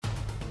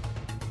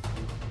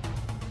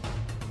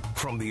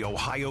From the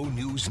Ohio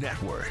News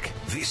Network,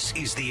 this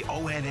is the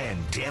ONN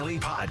Daily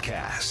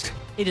Podcast.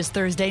 It is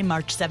Thursday,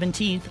 March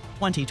 17th,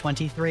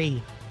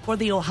 2023. For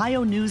the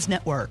Ohio News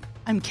Network,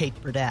 I'm Kate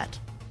Burdett.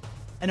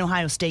 An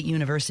Ohio State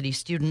University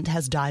student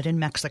has died in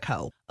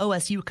Mexico.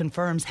 OSU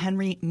confirms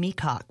Henry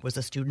Meacock was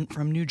a student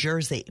from New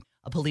Jersey.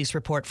 A police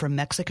report from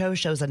Mexico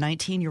shows a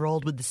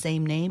 19-year-old with the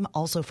same name,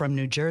 also from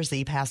New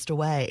Jersey, passed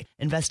away.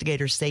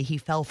 Investigators say he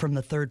fell from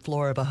the third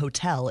floor of a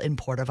hotel in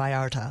Puerto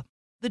Vallarta.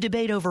 The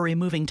debate over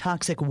removing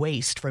toxic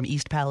waste from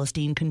East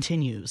Palestine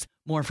continues.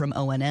 More from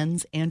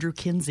ONN's Andrew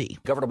Kinsey.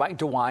 Governor Mike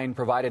DeWine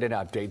provided an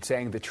update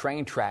saying the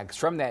train tracks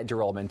from that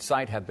derailment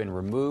site have been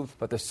removed,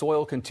 but the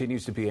soil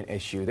continues to be an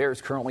issue. There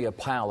is currently a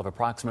pile of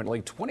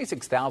approximately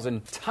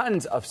 26,000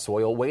 tons of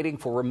soil waiting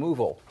for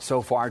removal.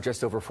 So far,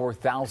 just over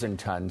 4,000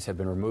 tons have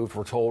been removed.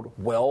 We're told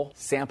well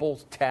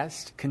samples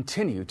tests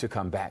continue to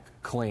come back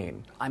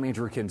clean. I'm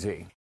Andrew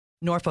Kinsey.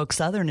 Norfolk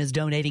Southern is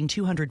donating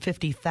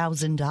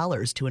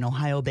 $250,000 to an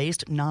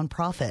Ohio-based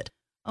nonprofit.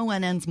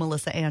 ONN's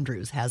Melissa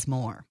Andrews has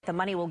more. The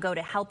money will go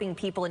to helping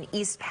people in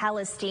East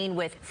Palestine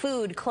with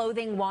food,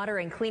 clothing, water,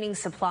 and cleaning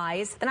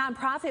supplies. The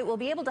nonprofit will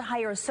be able to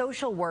hire a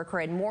social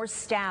worker and more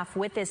staff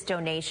with this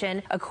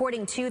donation,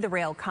 according to the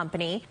rail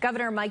company.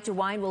 Governor Mike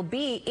DeWine will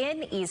be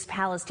in East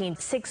Palestine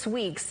 6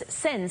 weeks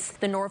since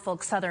the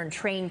Norfolk Southern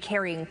train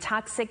carrying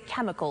toxic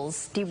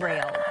chemicals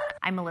derailed.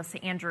 I'm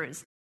Melissa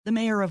Andrews. The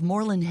mayor of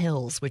Moreland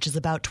Hills, which is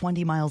about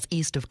 20 miles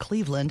east of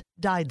Cleveland,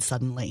 died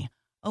suddenly.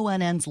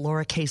 ONN's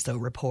Laura Queso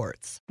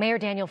reports. Mayor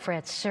Daniel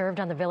Fritz served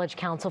on the village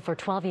council for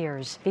 12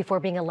 years before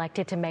being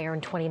elected to mayor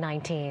in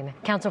 2019.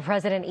 Council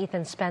President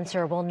Ethan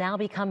Spencer will now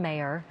become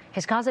mayor.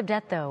 His cause of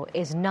death, though,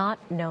 is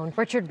not known.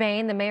 Richard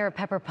Bain, the mayor of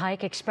Pepper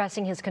Pike,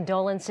 expressing his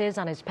condolences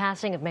on his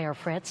passing of Mayor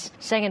Fritz,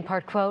 saying in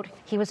part, quote,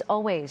 "He was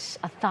always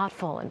a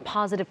thoughtful and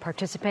positive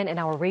participant in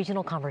our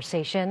regional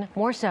conversation.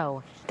 More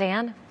so,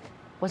 Dan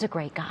was a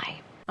great guy."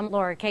 I'm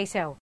Laura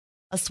Queso.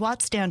 A SWAT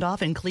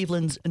standoff in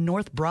Cleveland's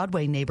North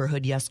Broadway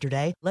neighborhood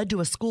yesterday led to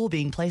a school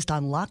being placed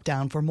on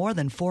lockdown for more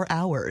than 4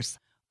 hours.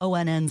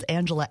 ONN's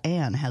Angela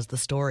Ann has the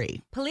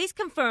story. Police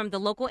confirmed the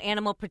local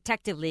Animal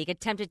Protective League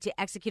attempted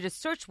to execute a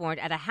search warrant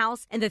at a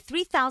house in the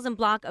 3000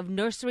 block of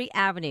Nursery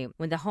Avenue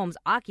when the home's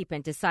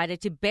occupant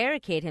decided to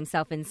barricade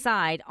himself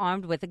inside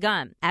armed with a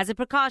gun. As a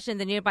precaution,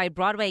 the nearby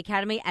Broadway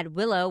Academy at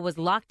Willow was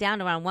locked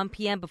down around 1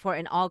 p.m. before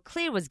an all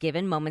clear was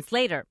given moments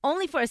later,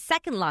 only for a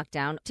second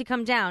lockdown to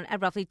come down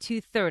at roughly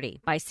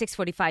 2:30. By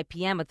 6:45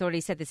 p.m.,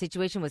 authorities said the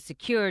situation was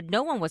secured,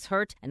 no one was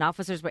hurt, and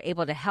officers were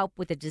able to help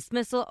with the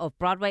dismissal of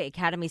Broadway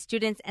Academy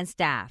students and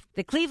staff.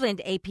 The Cleveland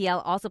APL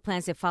also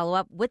plans to follow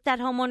up with that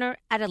homeowner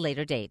at a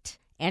later date.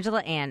 Angela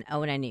Ann,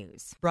 ONN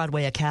News.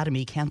 Broadway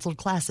Academy canceled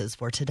classes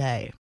for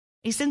today.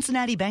 A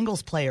Cincinnati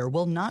Bengals player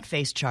will not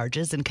face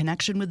charges in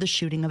connection with the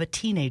shooting of a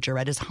teenager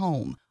at his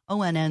home.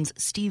 ONN's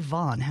Steve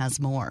Vaughn has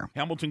more.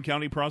 Hamilton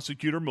County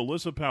prosecutor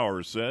Melissa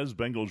Powers says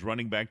Bengals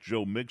running back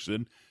Joe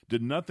Mixon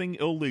did nothing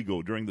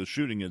illegal during the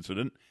shooting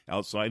incident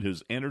outside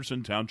his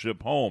Anderson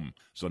Township home.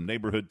 Some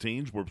neighborhood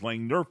teens were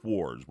playing Nerf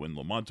wars when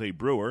Lamonte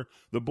Brewer,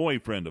 the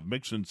boyfriend of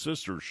Mixon's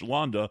sister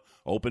Shalonda,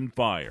 opened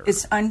fire.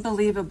 It's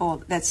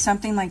unbelievable that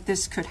something like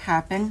this could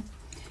happen.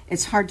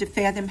 It's hard to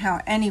fathom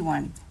how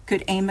anyone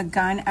could aim a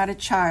gun at a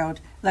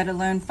child, let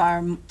alone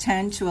fire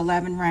 10 to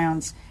 11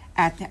 rounds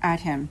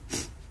at him.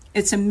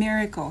 It's a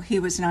miracle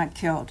he was not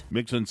killed.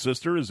 Mixon's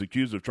sister is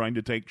accused of trying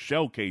to take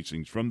shell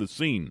casings from the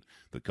scene.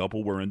 The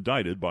couple were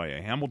indicted by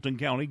a Hamilton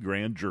County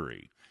grand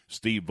jury.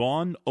 Steve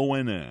Vaughn,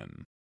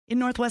 ONN. In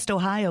Northwest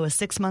Ohio, a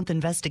 6-month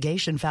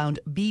investigation found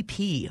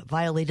BP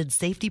violated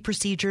safety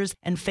procedures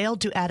and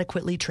failed to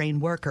adequately train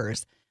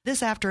workers.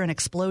 This after an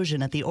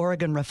explosion at the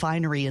Oregon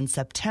refinery in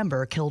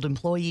September killed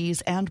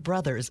employees and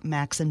brothers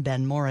Max and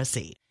Ben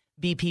Morrissey.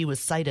 BP was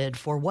cited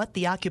for what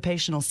the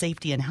Occupational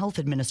Safety and Health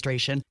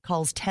Administration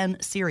calls 10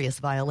 serious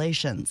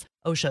violations.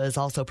 OSHA is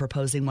also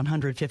proposing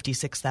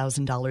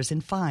 $156,000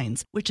 in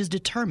fines, which is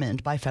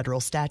determined by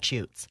federal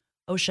statutes.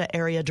 OSHA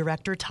Area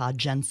Director Todd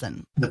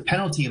Jensen. The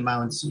penalty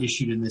amounts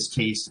issued in this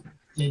case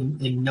in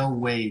no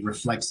way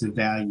reflects the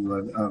value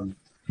of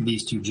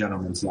these two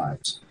gentlemen's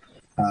lives.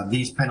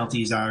 These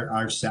penalties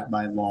are set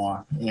by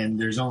law, and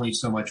there's only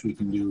so much we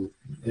can do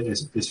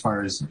as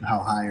far as how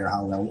high or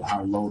how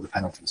low the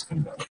penalties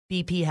can go.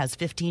 BP has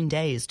 15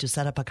 days to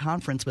set up a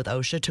conference with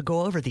OSHA to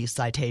go over these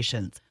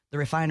citations. The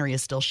refinery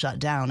is still shut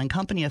down, and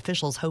company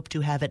officials hope to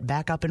have it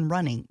back up and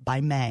running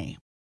by May.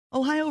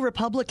 Ohio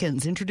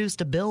Republicans introduced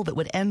a bill that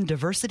would end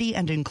diversity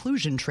and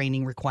inclusion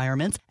training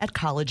requirements at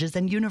colleges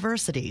and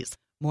universities.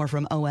 More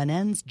from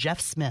ONN's Jeff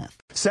Smith.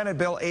 Senate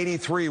Bill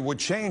 83 would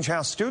change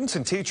how students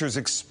and teachers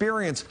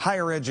experience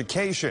higher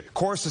education.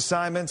 Course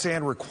assignments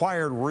and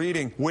required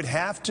reading would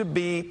have to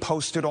be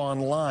posted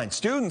online.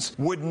 Students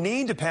would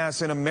need to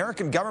pass an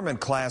American government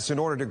class in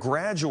order to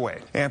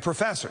graduate. And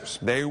professors,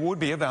 they would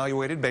be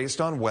evaluated based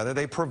on whether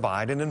they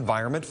provide an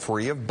environment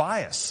free of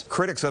bias.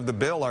 Critics of the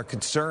bill are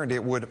concerned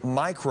it would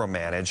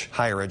micromanage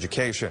higher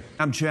education.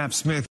 I'm Jeff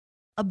Smith.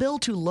 A bill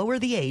to lower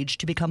the age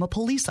to become a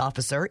police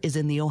officer is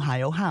in the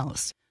Ohio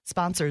House.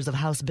 Sponsors of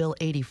House Bill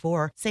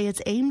 84 say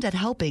it's aimed at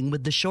helping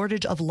with the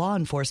shortage of law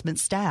enforcement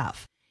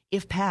staff.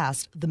 If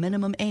passed, the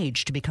minimum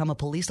age to become a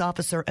police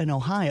officer in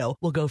Ohio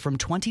will go from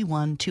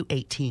 21 to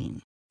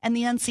 18. And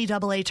the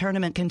NCAA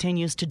tournament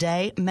continues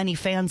today. Many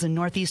fans in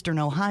northeastern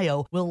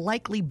Ohio will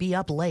likely be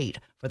up late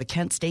for the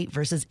Kent State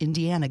versus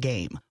Indiana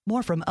game.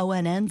 More from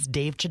ONN's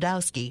Dave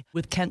Chudowski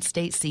with Kent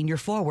State senior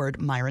forward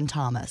Myron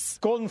Thomas.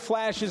 Golden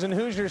Flashes and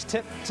Hoosiers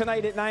tip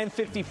tonight at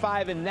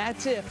 9:55, and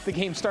that's if the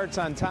game starts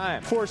on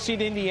time.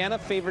 4-seed Indiana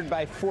favored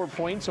by 4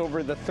 points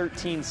over the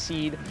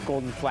 13-seed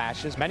Golden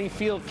Flashes. Many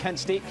feel Kent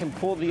State can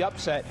pull the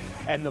upset,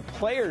 and the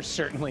players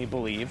certainly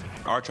believe.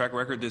 Our track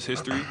record, this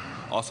history,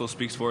 also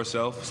speaks for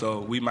itself.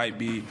 So we might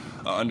be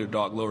an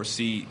underdog, lower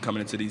seed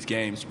coming into these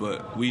games,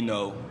 but we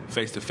know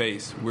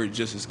face-to-face we're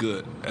just as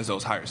good as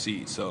those higher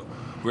seeds. So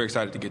we're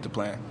excited to get to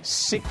playing.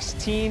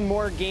 16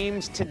 more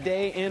games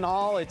today in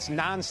all. It's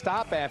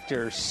nonstop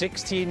after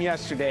 16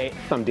 yesterday.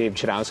 I'm Dave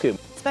Chudowski.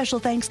 Special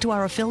thanks to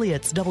our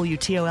affiliates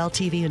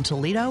WTOL-TV in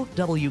Toledo,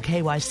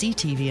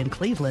 WKYC-TV in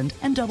Cleveland,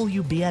 and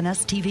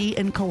WBNS-TV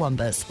in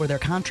Columbus for their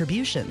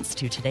contributions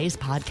to today's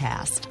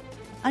podcast.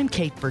 I'm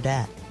Kate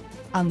Burdett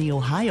on the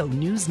Ohio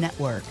News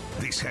Network.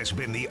 This has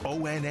been the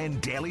ONN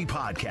Daily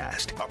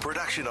Podcast, a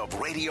production of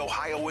Radio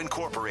Ohio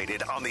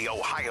Incorporated on the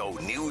Ohio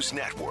News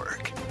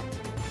Network.